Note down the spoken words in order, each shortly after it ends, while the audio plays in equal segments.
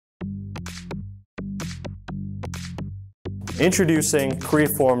Introducing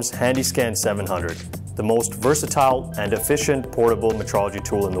Creaform's HandySCAN 700, the most versatile and efficient portable metrology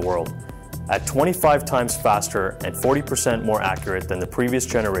tool in the world. At 25 times faster and 40% more accurate than the previous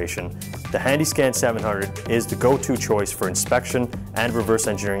generation, the HandySCAN 700 is the go-to choice for inspection and reverse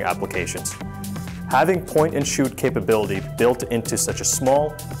engineering applications. Having point-and-shoot capability built into such a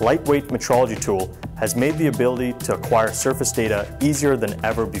small, lightweight metrology tool has made the ability to acquire surface data easier than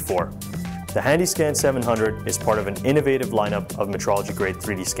ever before. The HandySCAN 700 is part of an innovative lineup of metrology-grade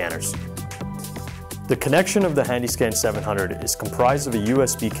 3D scanners. The connection of the HandySCAN 700 is comprised of a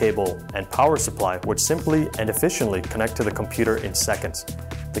USB cable and power supply which simply and efficiently connect to the computer in seconds.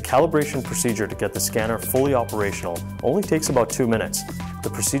 The calibration procedure to get the scanner fully operational only takes about 2 minutes. The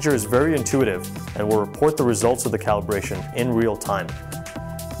procedure is very intuitive and will report the results of the calibration in real time.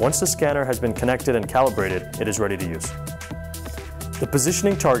 Once the scanner has been connected and calibrated, it is ready to use. The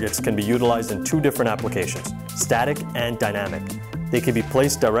positioning targets can be utilized in 2 different applications, static and dynamic. They can be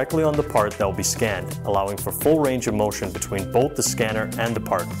placed directly on the part that will be scanned, allowing for full range of motion between both the scanner and the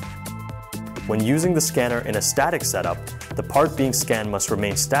part. When using the scanner in a static setup, the part being scanned must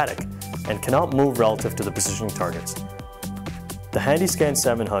remain static and cannot move relative to the positioning targets. The HandySCAN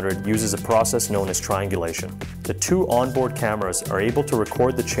 700 uses a process known as triangulation. The 2 onboard cameras are able to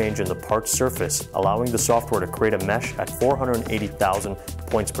record the change in the part's surface, allowing the software to create a mesh at 480,000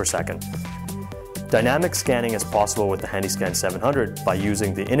 points per second. Dynamic scanning is possible with the HandySCAN 700 by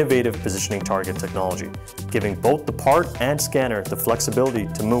using the innovative positioning target technology, giving both the part and scanner the flexibility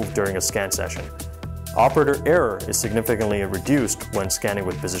to move during a scan session. Operator error is significantly reduced when scanning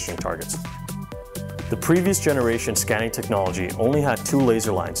with positioning targets. The previous generation scanning technology only had 2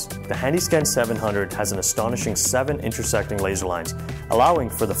 laser lines. The HandySCAN 700 has an astonishing 7 intersecting laser lines, allowing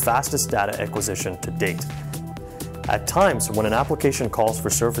for the fastest data acquisition to date. At times, when an application calls for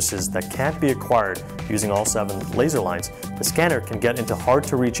surfaces that can't be acquired using all 7 laser lines, the scanner can get into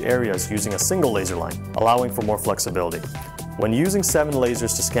hard-to-reach areas using a single laser line, allowing for more flexibility. When using 7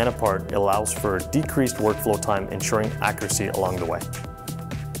 lasers to scan a part, it allows for decreased workflow time, ensuring accuracy along the way.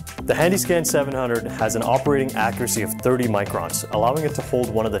 The HandySCAN 700 has an operating accuracy of 30 microns, allowing it to hold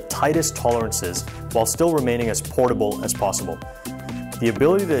one of the tightest tolerances while still remaining as portable as possible. The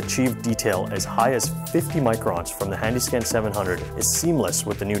ability to achieve detail as high as 50 microns from the HandySCAN 700 is seamless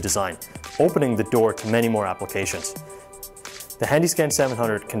with the new design, opening the door to many more applications. The HandySCAN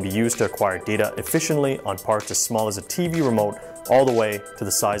 700 can be used to acquire data efficiently on parts as small as a TV remote all the way to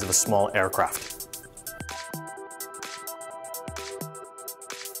the size of a small aircraft.